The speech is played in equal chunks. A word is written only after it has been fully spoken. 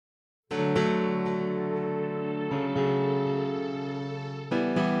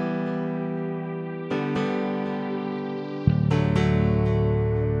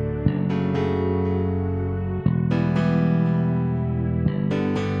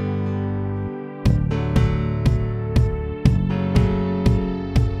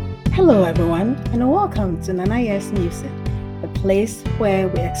Hello, everyone, and welcome to Nanaya's Music, a place where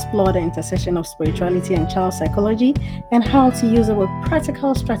we explore the intersection of spirituality and child psychology and how to use it with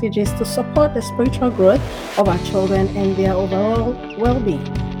practical strategies to support the spiritual growth of our children and their overall well being.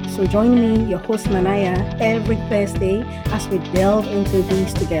 So, join me, your host Nanaya, every Thursday as we delve into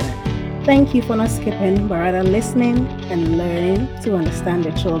these together. Thank you for not skipping, but rather listening and learning to understand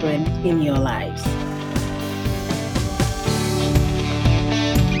the children in your lives.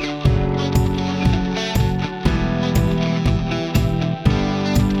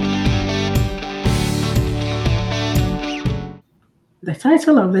 The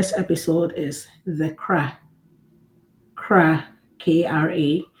title of this episode is The KRA,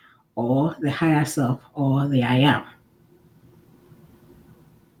 KRA, or the higher self, or the I am.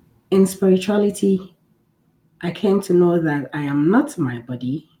 In spirituality, I came to know that I am not my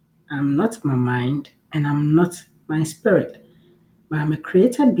body, I'm not my mind, and I'm not my spirit, but I'm a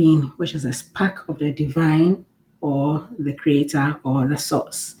created being, which is a spark of the divine, or the creator, or the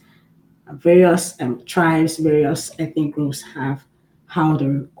source. Various tribes, various ethnic groups have how they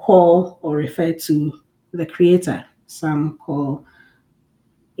call or refer to the creator. Some call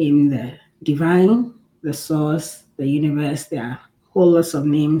him the divine, the source, the universe. There are whole lots of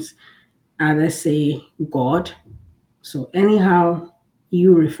names. Others say God. So anyhow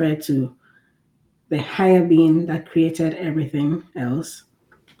you refer to the higher being that created everything else,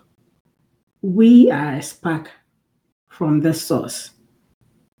 we are a spark from the source.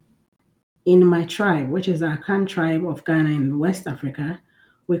 In my tribe, which is the Akan tribe of Ghana in West Africa,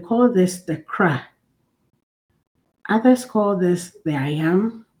 we call this the Kra. Others call this the I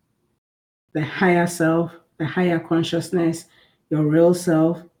am, the higher self, the higher consciousness, your real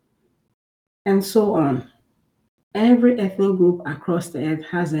self, and so on. Every ethnic group across the earth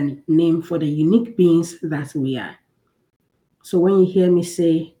has a name for the unique beings that we are. So when you hear me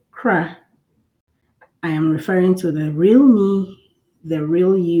say Kra, I am referring to the real me, the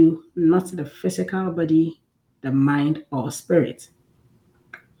real you, not the physical body, the mind, or spirit.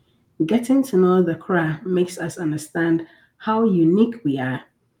 Getting to know the Kra makes us understand how unique we are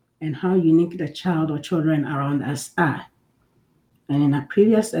and how unique the child or children around us are. And in a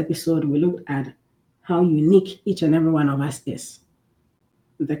previous episode, we looked at how unique each and every one of us is.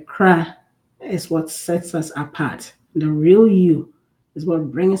 The Kra is what sets us apart. The real you is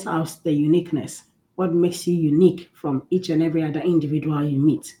what brings out the uniqueness, what makes you unique from each and every other individual you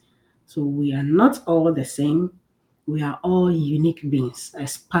meet. So we are not all the same. We are all unique beings, a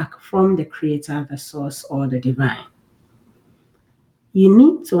spark from the creator, the source, or the divine. You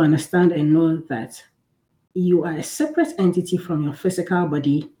need to understand and know that you are a separate entity from your physical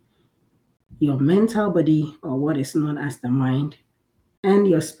body, your mental body, or what is known as the mind, and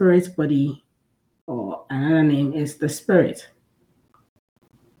your spirit body, or another name is the spirit.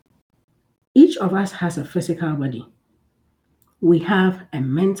 Each of us has a physical body. We have a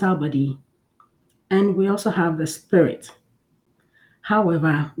mental body, and we also have the spirit.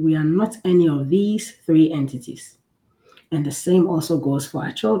 However, we are not any of these three entities. And the same also goes for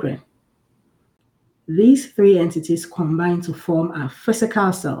our children. These three entities combine to form our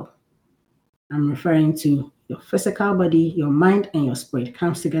physical self. I'm referring to your physical body, your mind, and your spirit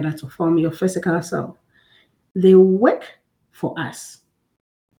comes together to form your physical self. They work for us.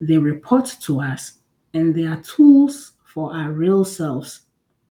 They report to us, and they are tools for our real selves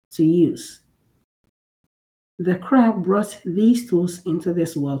to use. The crowd brought these tools into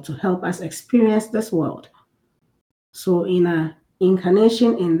this world to help us experience this world. So in our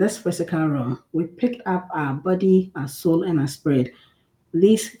incarnation in this physical realm, we picked up our body, our soul, and our spirit.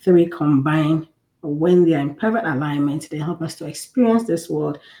 These three combine. When they are in perfect alignment, they help us to experience this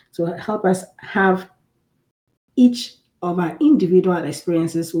world, to help us have each of our individual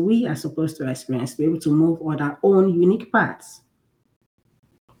experiences we are supposed to experience, be able to move on our own unique paths.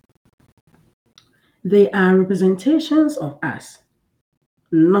 They are representations of us,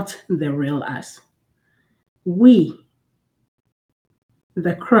 not the real us. We,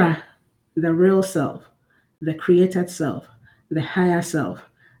 the Kra, the real self, the created self, the higher self,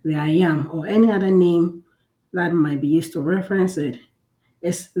 the I am, or any other name that might be used to reference it,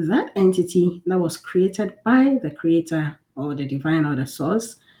 is that entity that was created by the creator or the divine or the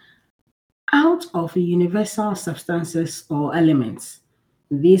source out of universal substances or elements.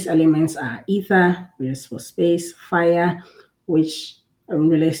 These elements are ether, which is for space, fire, which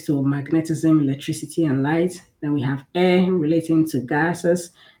relates to magnetism, electricity, and light. Then we have air relating to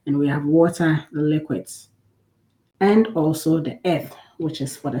gases, and we have water, the liquids, and also the earth, which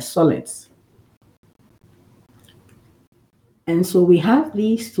is for the solids. And so we have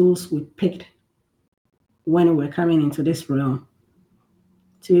these tools we picked when we're coming into this realm.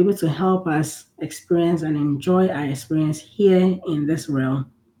 to be able to help us experience and enjoy our experience here in this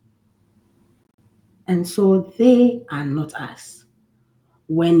realm. And so they are not us.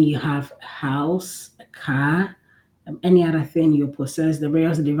 When you have a house, a car, any other thing you possess, the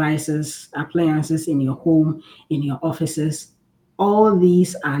various devices, appliances in your home, in your offices, all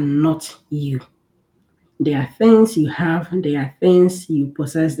these are not you. They are things you have, they are things you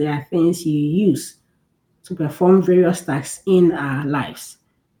possess, they are things you use to perform various tasks in our lives.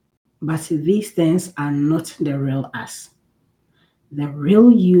 But these things are not the real us. The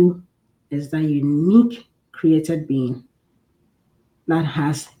real you is that unique created being that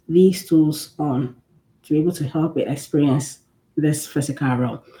has these tools on to be able to help it experience this physical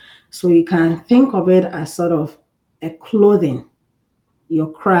realm. So you can think of it as sort of a clothing.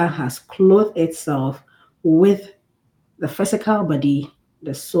 Your KRA has clothed itself with the physical body,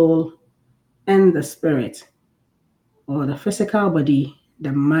 the soul, and the spirit, or the physical body,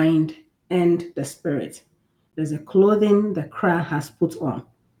 the mind, and the spirit. There's a clothing the KRA has put on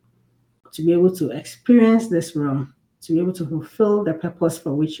to be able to experience this realm, to be able to fulfill the purpose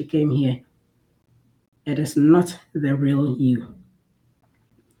for which you came here. It is not the real you.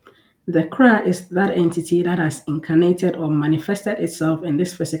 The KRA is that entity that has incarnated or manifested itself in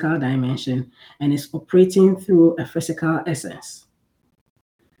this physical dimension and is operating through a physical essence.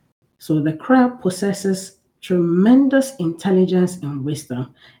 So the KRA possesses tremendous intelligence and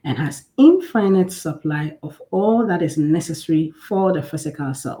wisdom and has infinite supply of all that is necessary for the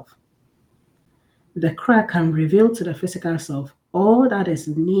physical self. The KRA can reveal to the physical self all that it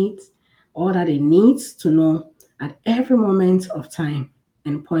needs to know at every moment of time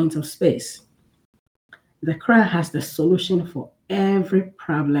and point of space. The KRA has the solution for every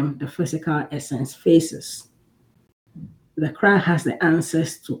problem the physical essence faces. The KRA has the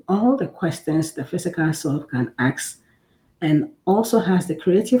answers to all the questions the physical self can ask, and also has the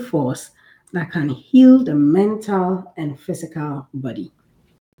creative force that can heal the mental and physical body.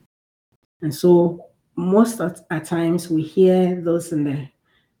 And so most at times we hear those in the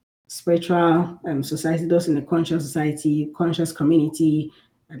spiritual society, those in the conscious society, conscious community,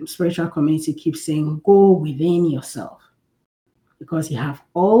 spiritual community keep saying, go within yourself because you have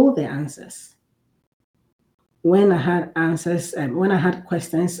all the answers. When I had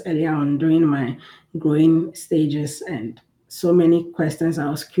questions earlier on during my growing stages and so many questions, I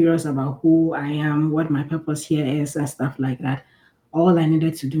was curious about who I am, what my purpose here is, and stuff like that. All I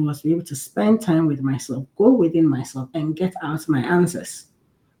needed to do was be able to spend time with myself, go within myself, and get out my answers.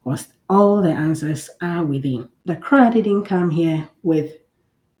 Because all the answers are within. The KRA didn't come here with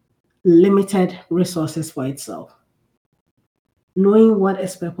limited resources for itself. Knowing what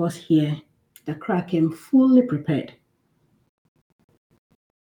its purpose here, the KRA came fully prepared.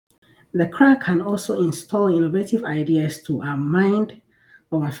 The KRA can also install innovative ideas to our mind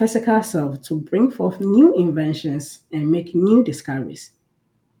or our physical self to bring forth new inventions and make new discoveries.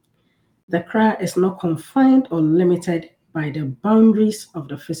 The KRA is not confined or limited by the boundaries of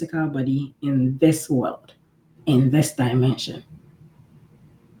the physical body in this world, in this dimension.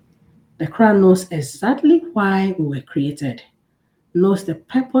 The KRA knows exactly why we were created, knows the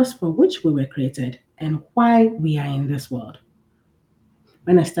purpose for which we were created, and why we are in this world.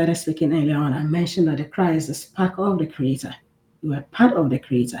 When I started speaking earlier on, I mentioned that the KRA is the spark of the Creator. You are part of the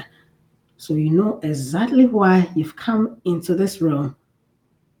Creator. So you know exactly why you've come into this realm,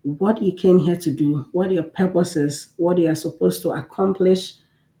 what you came here to do, what your purpose is, what you are supposed to accomplish.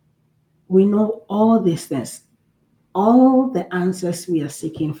 We know all these things. All the answers we are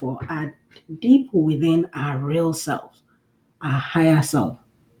seeking for are deep within our real self, our higher self,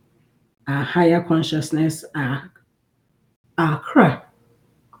 our higher consciousness, our KRA.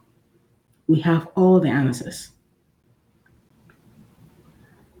 We have all the answers.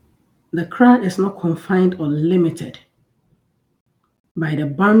 The KRA is not confined or limited by the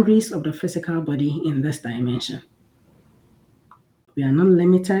boundaries of the physical body in this dimension. We are not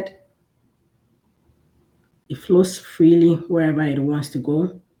limited. It flows freely wherever it wants to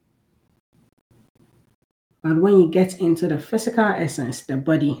go. But when you get into the physical essence, the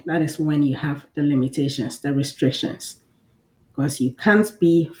body, that is when you have the limitations, the restrictions, because you can't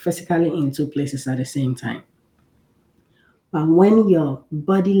be physically in two places at the same time. But when your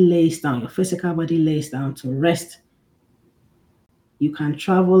body lays down, your physical body lays down to rest, you can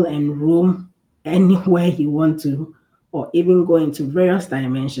travel and roam anywhere you want to, or even go into various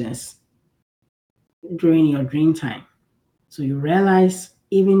dimensions during your dream time. So you realize,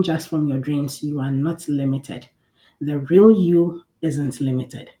 even just from your dreams, you are not limited. The real you isn't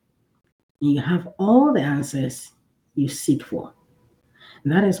limited. You have all the answers you seek for.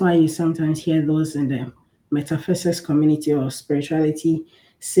 That is why you sometimes hear those in the metaphysics community or spirituality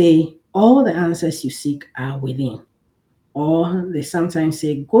say all the answers you seek are within. Or they sometimes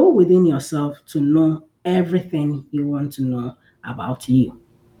say, go within yourself to know everything you want to know about you.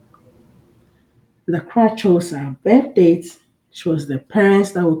 The CRA shows our birth dates, shows the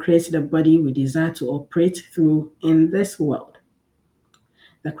parents that will create the body we desire to operate through in this world.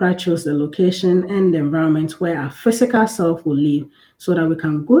 The CRA shows the location and the environment where our physical self will live so that we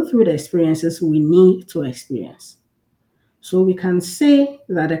can go through the experiences we need to experience. So we can say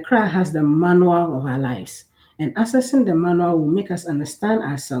that the CRA has the manual of our lives, and accessing the manual will make us understand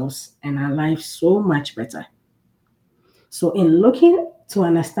ourselves and our lives so much better. So, in looking to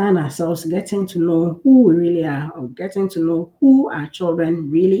understand ourselves, getting to know who we really are, or getting to know who our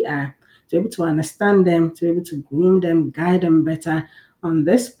children really are, to be able to understand them, to be able to groom them, guide them better on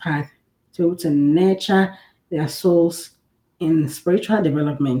this path, to be able to nurture their souls in spiritual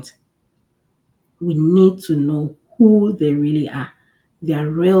development, we need to know who they really are, their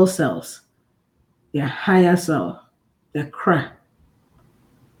real selves, their higher self, the CRA.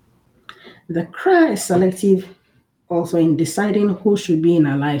 The CRA is selective also in deciding who should be in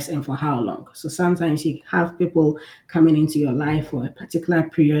our lives and for how long. So sometimes you have people coming into your life for a particular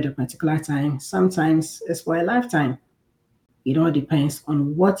period, a particular time. Sometimes it's for a lifetime. It all depends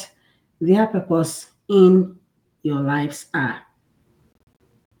on what their purpose in your lives are.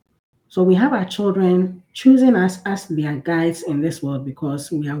 So we have our children choosing us as their guides in this world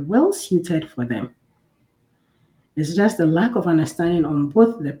because we are well suited for them. It's just the lack of understanding on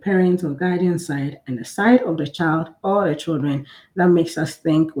both the parent or guardian side and the side of the child or the children that makes us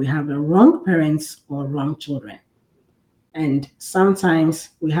think we have the wrong parents or wrong children. And sometimes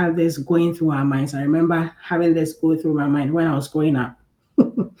we have this going through our minds. I remember having this go through my mind when I was growing up.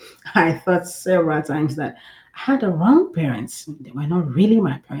 I thought several times that I had the wrong parents. They were not really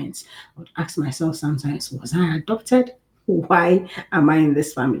my parents. I would ask myself sometimes, was I adopted? Why am I in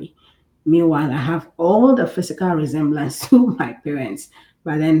this family? Meanwhile, I have all the physical resemblance to my parents.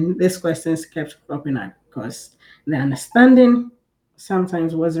 But then these questions kept cropping up because the understanding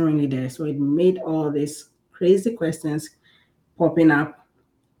sometimes wasn't really there. So it made all these crazy questions popping up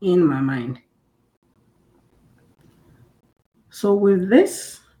in my mind. So, with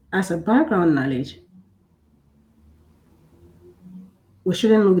this as a background knowledge, we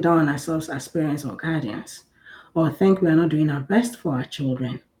shouldn't look down on ourselves as parents or guardians or think we are not doing our best for our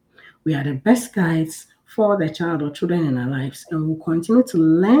children. We are the best guides for the child or children in our lives, and we'll continue to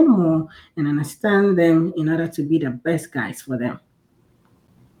learn more and understand them in order to be the best guides for them.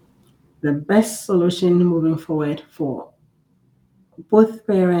 The best solution moving forward for both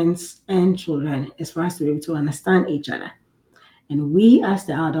parents and children is for us to be able to understand each other. And we, as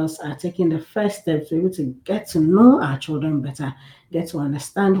the adults, are taking the first step to be able to get to know our children better, get to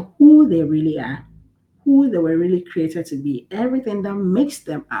understand who they really are, who they were really created to be, everything that makes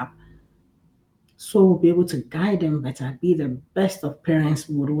them up. So we'll be able to guide them better, be the best of parents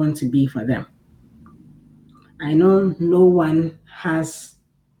we would want to be for them. I know no one has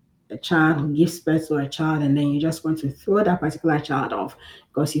a child who gives birth to a child and then you just want to throw that particular child off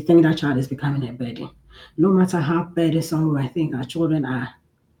because you think that child is becoming a burden. No matter how burdensome I think our children are,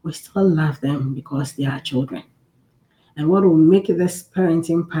 we still love them because they are children. And what will make this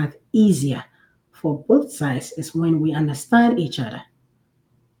parenting path easier for both sides is when we understand each other.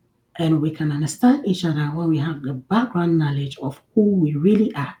 And we can understand each other when we have the background knowledge of who we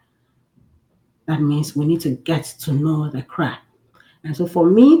really are. That means we need to get to know the CRA. And so for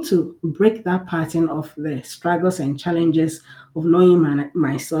me to break that pattern of the struggles and challenges of knowing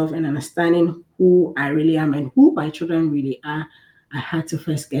myself and understanding who I really am and who my children really are, I had to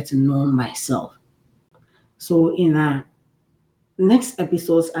first get to know myself. So in our next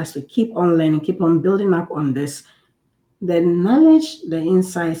episodes, as we keep on learning, keep on building up on this, the knowledge, the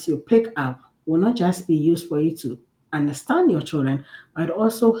insights you pick up will not just be used for you to understand your children, but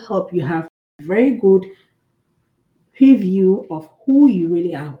also help you have a very good preview of who you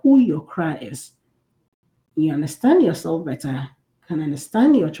really are, who your CRA is. You understand yourself better, can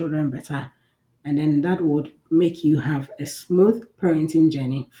understand your children better, and then that would make you have a smooth parenting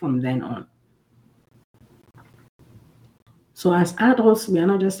journey from then on. So as adults, we are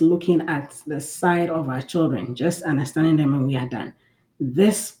not just looking at the side of our children, just understanding them and we are done.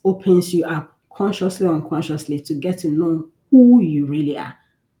 This opens you up consciously or unconsciously to get to know who you really are,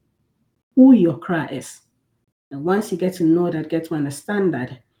 who your CRA is. And once you get to know that, get to understand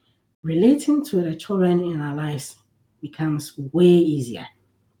that, relating to the children in our lives becomes way easier.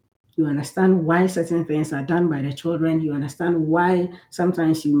 You understand why certain things are done by the children. You understand why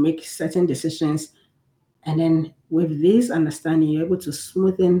sometimes you make certain decisions. And then with this understanding, you're able to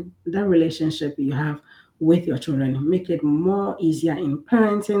smoothen the relationship you have with your children. Make it more easier in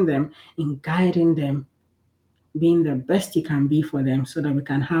parenting them, in guiding them, being the best you can be for them so that we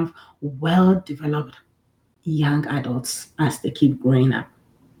can have well-developed young adults as they keep growing up.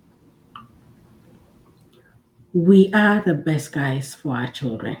 We are the best guys for our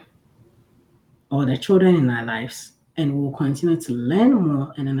children or the children in our lives, and we'll continue to learn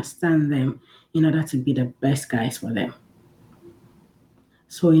more and understand them in order to be the best guys for them.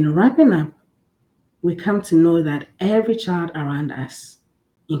 So in wrapping up, we come to know that every child around us,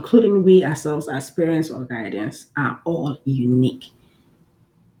 including we ourselves as parents or guardians, are all unique.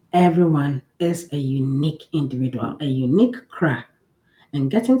 Everyone is a unique individual, a unique KRA, and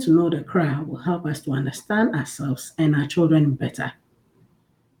getting to know the KRA will help us to understand ourselves and our children better.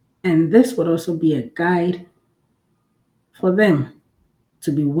 And this would also be a guide for them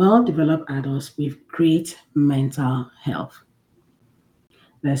to be well-developed adults with great mental health.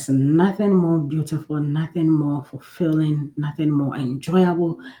 There's nothing more beautiful, nothing more fulfilling, nothing more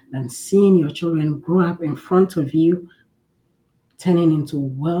enjoyable than seeing your children grow up in front of you, turning into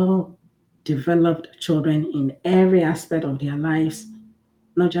well-developed children in every aspect of their lives,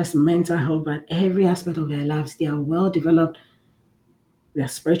 not just mental health, but every aspect of their lives. They are well-developed. Their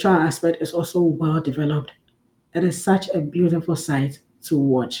spiritual aspect is also well-developed. It is such a beautiful sight to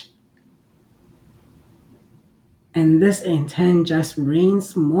watch. And this in turn just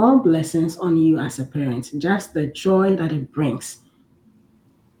rains more blessings on you as a parent, just the joy that it brings.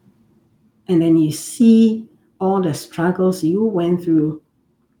 And then you see all the struggles you went through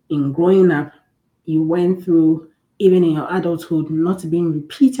in growing up, you went through even in your adulthood, not being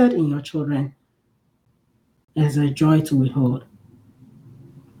repeated in your children, is a joy to behold.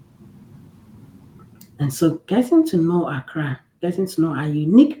 And so getting to know our KRA, getting to know our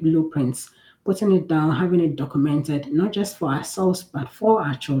unique blueprints, putting it down, having it documented, not just for ourselves, but for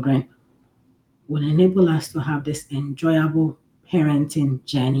our children, will enable us to have this enjoyable parenting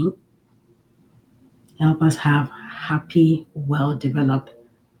journey, help us have happy, well-developed,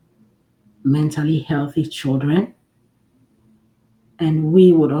 mentally healthy children, and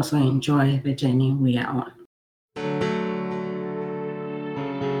we would also enjoy the journey we are on.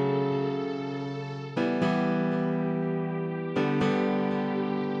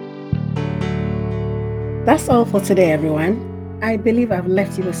 That's all for today, everyone. I believe I've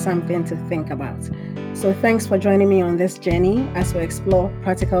left you with something to think about. So thanks for joining me on this journey as we explore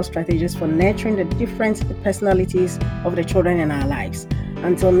practical strategies for nurturing the different personalities of the children in our lives.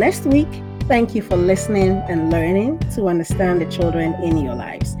 Until next week, thank you for listening and learning to understand the children in your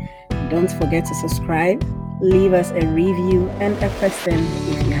lives. Don't forget to subscribe, leave us a review and a question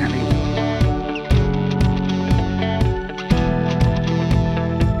if you have